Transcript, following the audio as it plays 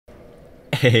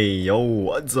Hey yo,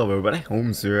 what's up everybody?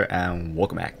 Holmes here and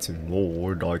welcome back to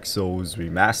more Dark Souls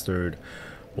Remastered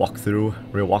real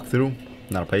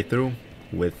walkthrough, not a playthrough,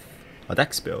 with a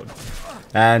dex build.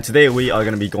 And today we are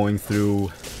going to be going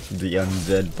through the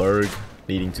Undead Burg,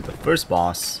 leading to the first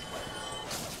boss.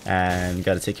 And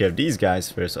gotta take care of these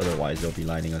guys first, otherwise they'll be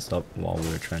lining us up while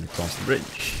we're trying to cross the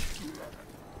bridge.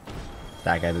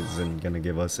 That guy isn't gonna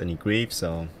give us any grief,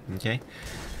 so okay.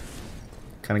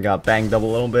 Kind of got banged up a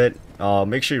little bit.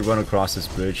 Make sure you run across this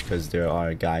bridge because there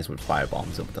are guys with fire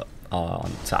bombs up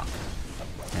on the top.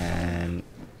 And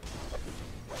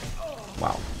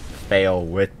wow, fail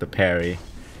with the parry,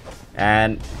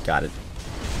 and got it.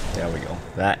 There we go.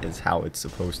 That is how it's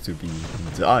supposed to be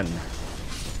done.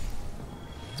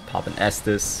 Let's pop an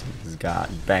Estus. He's got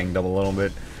banged up a little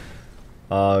bit.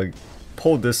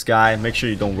 Pull this guy. Make sure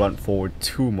you don't run forward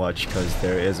too much because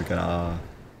there's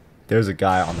a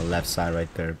guy on the left side right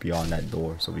there beyond that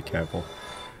door, so be careful.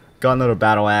 Got another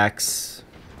battle axe.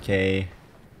 Okay,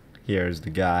 here's the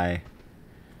guy.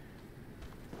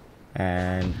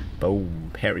 And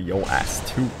boom, parry your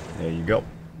ass too. There you go.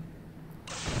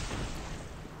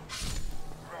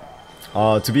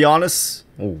 To be honest,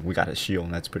 oh, we got a shield.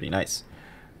 That's pretty nice.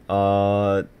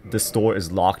 This door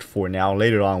is locked for now.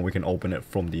 Later on, we can open it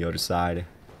from the other side.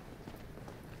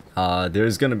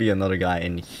 There's gonna be another guy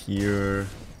in here.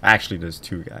 Actually, there's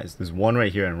two guys. There's one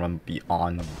right here and one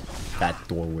beyond that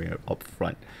doorway up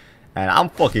front. And I'm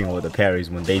fucking with the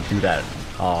parries when they do that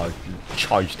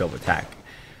charged up attack.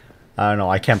 I don't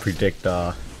know, I can't predict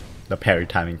the parry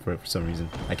timing for some reason.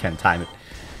 I can't time it.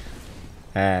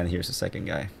 And here's the second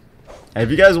guy. And if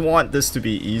you guys want this to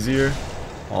be easier,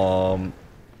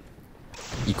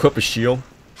 equip a shield.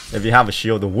 If you have a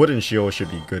shield, the wooden shield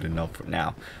should be good enough for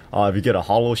now. If you get a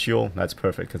hollow shield, that's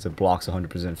perfect because it blocks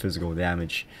 100% physical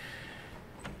damage.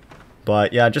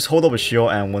 But yeah, just hold up a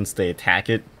shield, and once they attack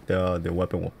it, the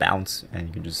weapon will bounce, and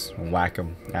you can just whack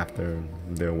them after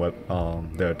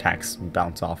their attacks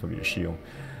bounce off of your shield.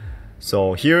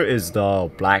 So here is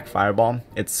the black firebomb.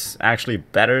 It's actually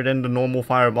better than the normal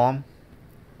firebomb,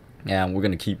 and we're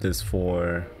gonna keep this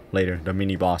for later, the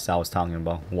mini boss I was talking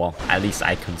about. Well, at least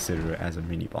I consider it as a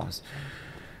mini boss.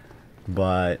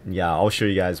 But yeah, I'll show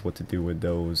you guys what to do with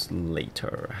those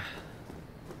later.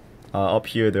 Up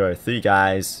here there are three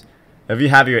guys. If you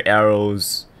have your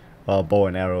arrows, bow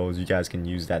and arrows, you guys can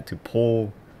use that to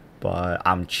pull. But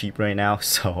I'm cheap right now,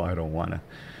 so I don't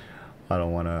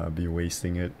wanna be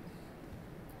wasting it.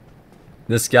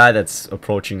 This guy that's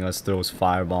approaching us throws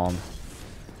firebomb.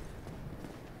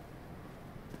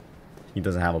 He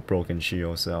doesn't have a broken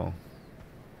shield, so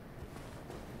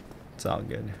it's all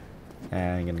good.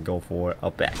 And I'm gonna go for a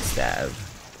backstab.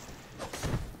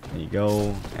 There you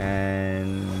go.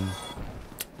 And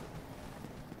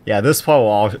yeah, this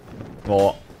part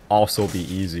will also be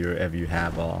easier if you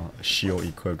have a shield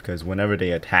equipped, because whenever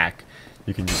they attack,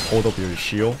 you can just hold up your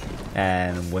shield,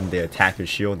 and when they attack your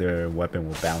shield, their weapon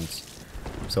will bounce.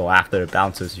 So after it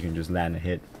bounces, you can just land a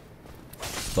hit.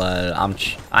 But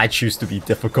I choose to be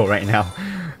difficult right now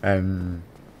and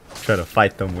try to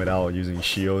fight them without using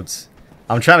shields.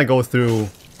 I'm trying to go through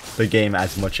the game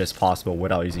as much as possible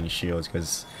without using shields,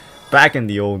 because back in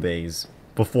the old days,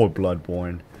 before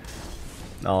Bloodborne,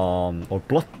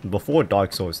 before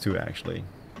Dark Souls 2 actually.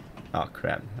 Oh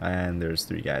crap! And there's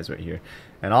three guys right here,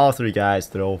 and all three guys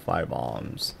throw fire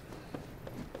bombs.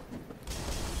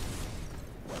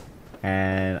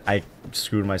 And I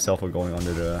screwed myself for going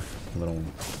under the little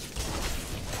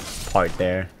part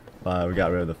there. But we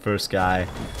got rid of the first guy.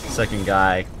 Second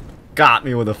guy got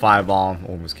me with a firebomb.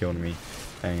 Almost killed me.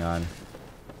 Hang on.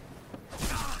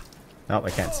 Nope,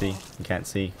 I can't see. You can't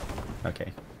see.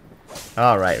 Okay.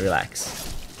 Alright,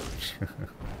 relax.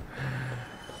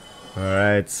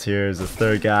 Alright, here's the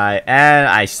third guy. And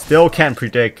I still can't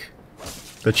predict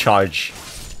the charge.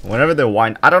 Whenever they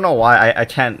wind, I don't know why I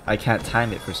can't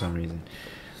time it for some reason.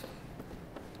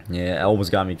 Yeah, it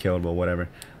almost got me killed, but whatever.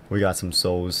 We got some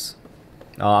souls.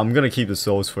 I'm gonna keep the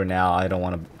souls for now. I don't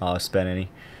want to spend any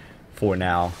for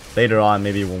now. Later on,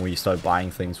 maybe when we start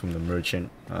buying things from the merchant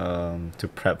to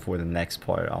prep for the next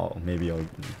part,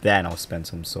 then I'll spend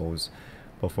some souls.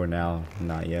 But for now,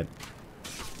 not yet.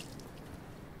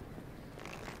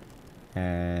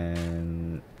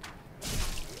 And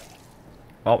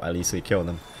oh, at least we killed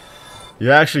him.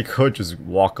 You actually could just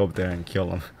walk up there and kill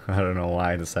him. I don't know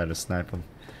why I decided to snipe him.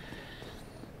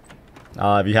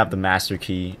 If you have the master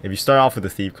key, if you start off with the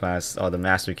thief class, the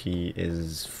master key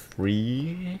is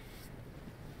free.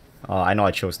 I know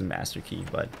I chose the master key,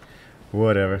 but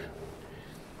whatever.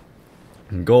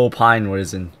 Gold pine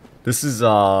resin. This is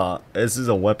a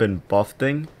weapon buff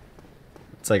thing.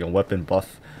 It's like a weapon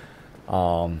buff.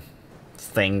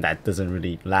 thing that doesn't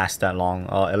really last that long.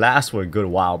 It lasts for a good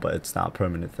while, but it's not a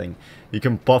permanent thing. You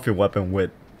can buff your weapon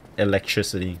with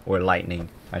electricity or lightning,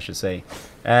 I should say,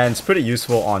 and it's pretty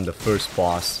useful on the first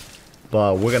boss.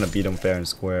 But we're gonna beat him fair and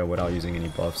square without using any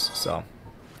buffs, so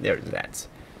there's that.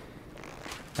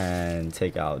 And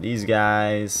take out these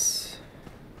guys.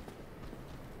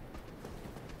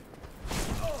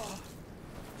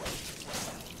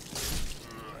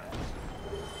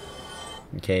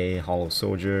 Okay, hollow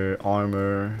soldier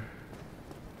armor.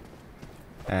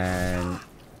 And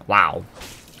wow,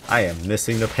 I am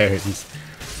missing the parries.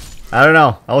 I don't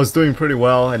know, I was doing pretty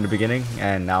well in the beginning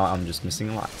and now I'm just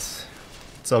missing lots.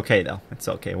 It's okay though, it's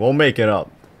okay. We'll make it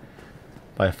up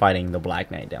by fighting the Black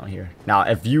Knight down here. Now,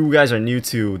 if you guys are new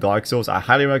to Dark Souls, I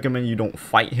highly recommend you don't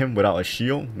fight him without a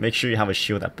shield. Make sure you have a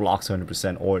shield that blocks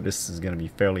 100% or this is going to be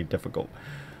fairly difficult.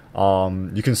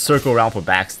 You can circle around for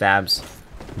backstabs,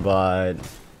 but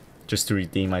just to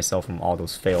redeem myself from all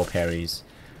those fail parries,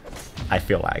 I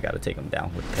feel like I gotta take him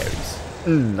down with parries.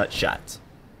 Nut shots.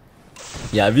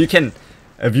 Yeah,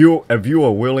 if you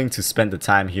are willing to spend the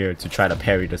time here to try to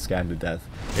parry this guy to death,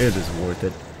 it is worth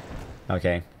it.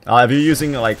 Okay. If you're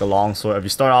using like a longsword, if you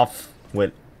start off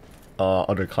with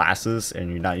other classes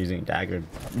and you're not using a dagger,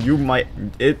 you might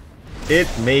it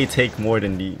may take more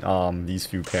than these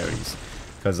few parries,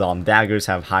 because daggers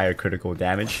have higher critical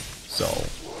damage. So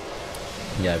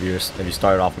yeah, if you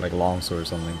start off with like a longsword or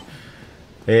something,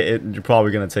 you're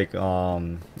probably gonna take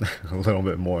a little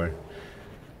bit more.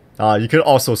 You could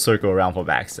also circle around for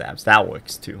backstabs. That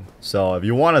works too. So if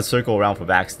you want to circle around for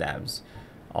backstabs,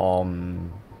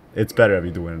 it's better if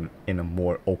you do it in a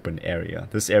more open area.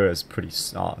 This area is pretty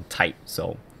tight,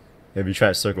 so if you try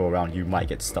to circle around, you might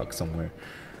get stuck somewhere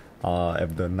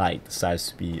if the knight decides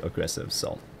to be aggressive.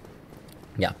 So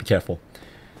yeah, be careful.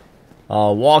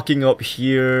 Walking up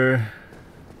here,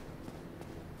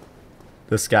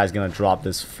 this guy's gonna drop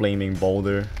this flaming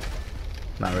boulder.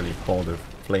 Not really boulder,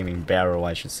 flaming barrel,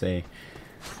 I should say.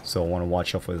 So I want to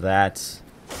watch out for that.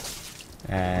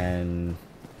 And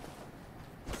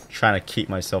trying to keep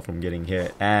myself from getting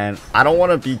hit, and I don't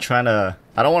want to try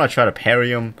to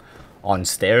parry him on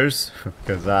stairs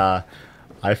because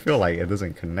I feel like it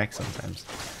doesn't connect sometimes.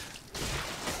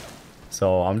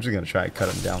 So I'm just gonna try to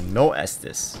cut him down. No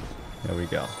Estus. There we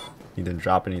go. He didn't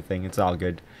drop anything. It's all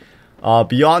good.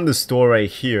 Beyond the store right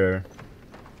here,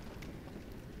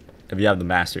 if you have the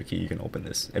master key, you can open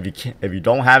this. If you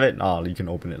don't have it, you can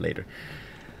open it later.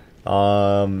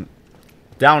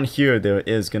 Down here, there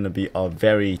is going to be a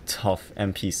very tough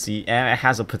NPC, and it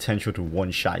has a potential to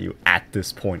one-shot you at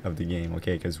this point of the game,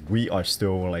 okay? Because we are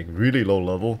still like really low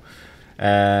level,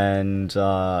 and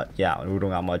yeah, we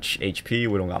don't got much HP,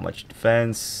 we don't got much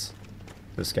defense.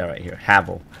 This guy right here,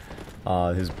 Havel,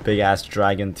 his big-ass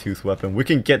dragon tooth weapon. We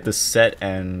can get the set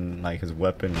and like his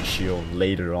weapon and shield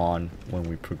later on when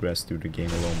we progress through the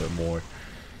game a little bit more.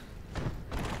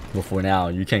 But for now,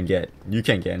 you can't get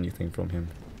anything from him.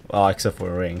 Except for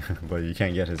a ring, but you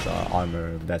can't get his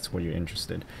armor if that's where you're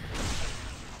interested.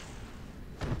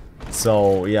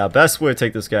 So yeah, best way to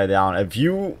take this guy down, if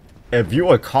you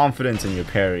are confident in your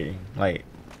parry, like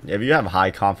if you have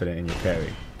high confidence in your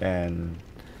parry, then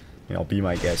you know, be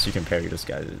my guest, you can parry this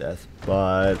guy to death.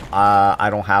 But I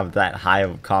don't have that high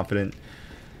of confidence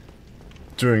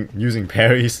during using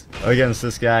parries against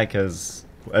this guy, because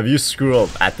if you screw up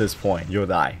at this point, you'll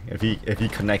die. If he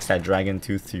connects that dragon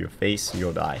tooth to your face,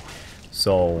 you'll die.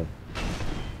 So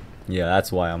yeah,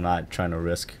 that's why I'm not trying to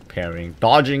risk parrying.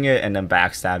 Dodging it and then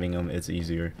backstabbing him, it's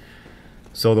easier.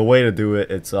 So the way to do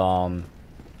it, it's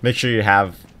make sure you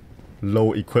have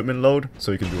low equipment load,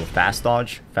 so you can do a fast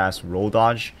dodge, fast roll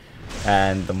dodge,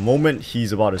 and the moment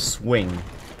he's about to swing,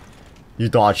 you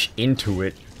dodge into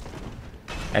it,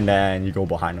 and then you go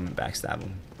behind him and backstab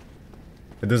him.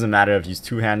 It doesn't matter if he's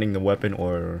two-handing the weapon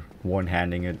or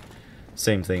one-handing it.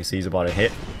 Same thing. So he's about to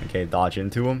hit. Okay, dodge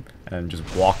into him and just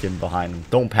walk in behind him.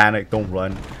 Don't panic. Don't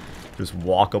run. Just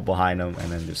walk up behind him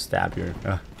and then just stab your,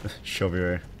 shove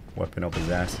your weapon up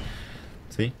his ass.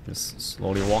 See? Just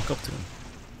slowly walk up to him.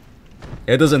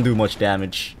 It doesn't do much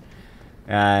damage.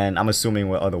 And I'm assuming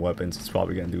with other weapons, it's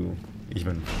probably gonna do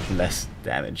even less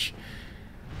damage.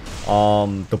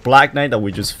 The Black Knight that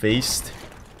we just faced,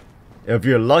 if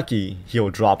you're lucky, he'll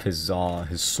drop his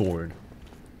sword.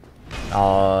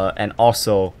 And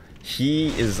also, he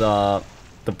is the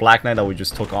Black Knight that we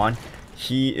just took on.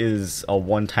 He is a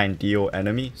one-time deal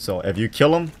enemy. So if you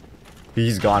kill him,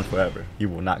 he's gone forever. He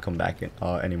will not come back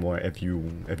anymore. If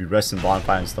you rest in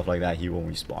bonfire and stuff like that, he won't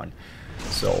respawn.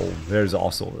 So there's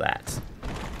also that.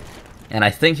 And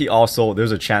I think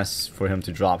there's a chance for him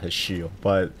to drop his shield,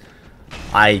 but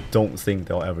I don't think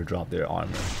they'll ever drop their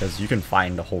armor, because you can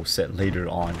find the whole set later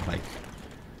on, like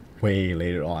way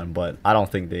later on, but I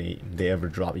don't think they ever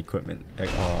drop equipment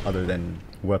other than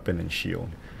weapon and shield.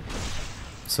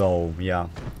 So yeah,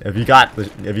 if you got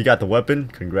the weapon,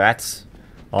 congrats.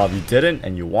 If you didn't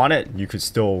and you want it, you could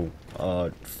still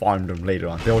farm them later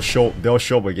on. They'll show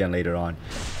up again later on,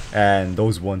 and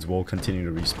those ones will continue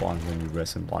to respawn when you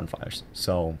rest in bonfires.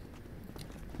 So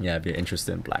yeah, if you're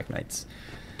interested in Black Knights,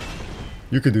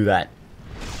 you could do that.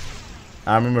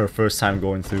 I remember the first time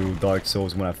going through Dark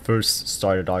Souls, when I first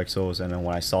started Dark Souls, and then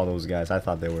when I saw those guys, I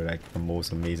thought they were like the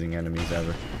most amazing enemies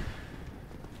ever.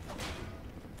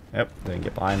 Yep, didn't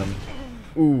get behind them.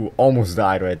 Ooh, almost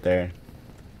died right there.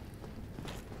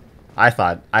 I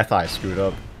thought I screwed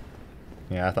up.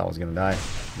 Yeah, I thought I was gonna die,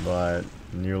 but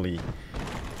nearly.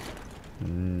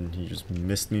 He just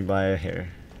missed me by a hair.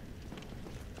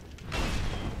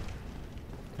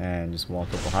 And just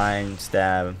walk up behind,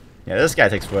 stab. Yeah, this guy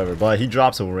takes forever, but he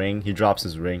drops a ring. He drops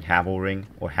his ring, Havel ring,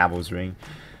 or Havel's ring.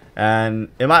 And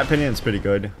in my opinion, it's pretty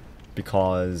good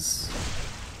because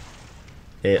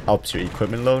it ups your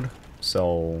equipment load.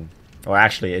 So, or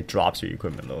actually, it drops your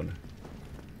equipment load.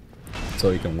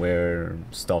 So you can wear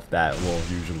stuff that will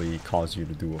usually cause you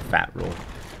to do a fat roll.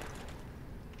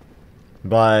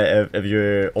 But if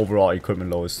your overall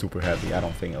equipment load is super heavy, I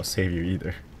don't think it'll save you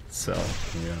either. So,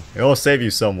 yeah. It'll save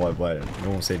you somewhat, but it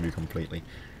won't save you completely.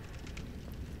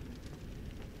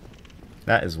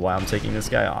 That is why I'm taking this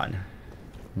guy on.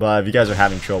 But if you guys are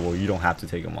having trouble, you don't have to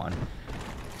take him on.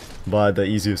 But the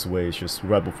easiest way is just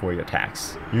right before he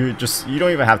attacks. You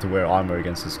don't even have to wear armor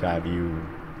against this guy if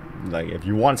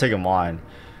you want to take him on.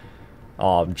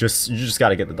 You just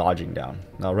gotta get the dodging down.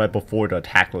 Now right before the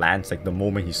attack lands, like the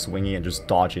moment he's swinging, and just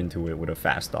dodge into it with a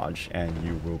fast dodge, and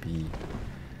you will be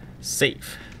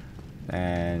safe.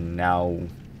 And now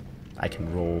I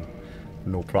can roll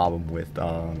no problem with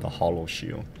the hollow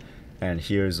shield. And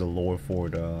here's the lore for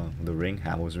the ring,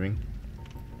 Havel's ring.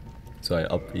 So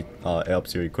it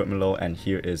ups your equipment load, and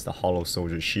here is the hollow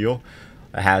soldier shield.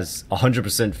 It has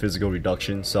 100% physical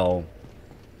reduction, so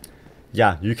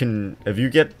yeah, you can if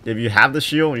you have the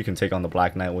shield, you can take on the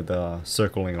Black Knight with the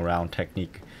circling around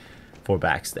technique for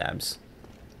backstabs.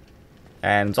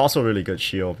 And it's also a really good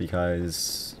shield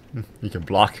because you can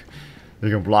block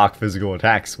physical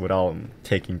attacks without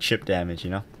taking chip damage, you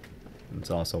know.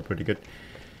 It's also pretty good.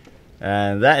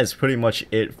 And that is pretty much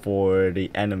it for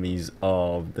the enemies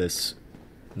of this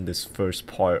first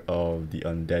part of the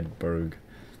Undead Burg.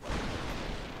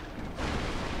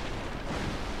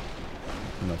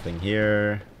 Nothing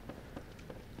here.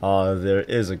 There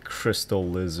is a crystal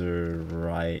lizard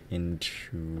right in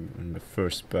the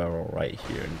first barrel right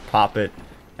here. And pop it,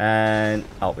 and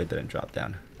oh, it didn't drop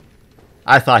down.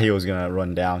 I thought he was gonna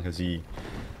run down because he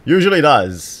usually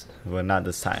does, but not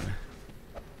this time.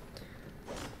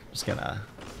 Just gonna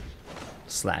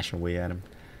slash away at him.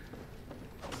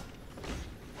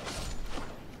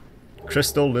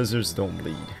 Crystal lizards don't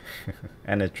bleed.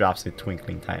 And it drops a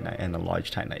twinkling titanite and a large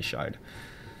titanite shard.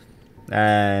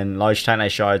 And large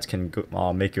titanite shards can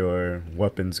make your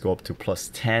weapons go up to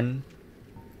 +10.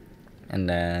 And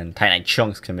then titanite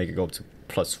chunks can make it go up to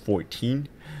 +14.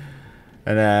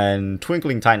 And then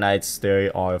twinkling titanites, they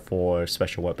are for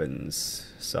special weapons.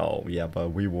 So yeah, but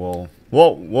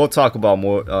we'll talk about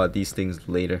more these things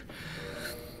later.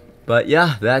 But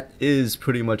yeah, that is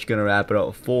pretty much gonna wrap it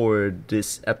up for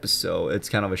this episode. It's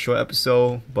kind of a short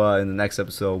episode, but in the next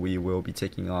episode we will be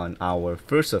taking on our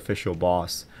first official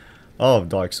boss of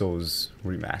Dark Souls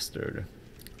Remastered.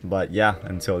 But yeah,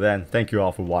 until then, thank you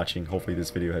all for watching. Hopefully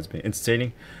this video has been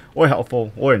entertaining or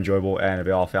helpful or enjoyable, and if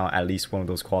you all found at least one of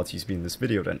those qualities in this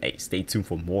video, then hey, stay tuned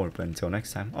for more. But until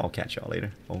next time, I'll catch y'all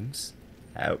later. Holmes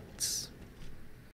out.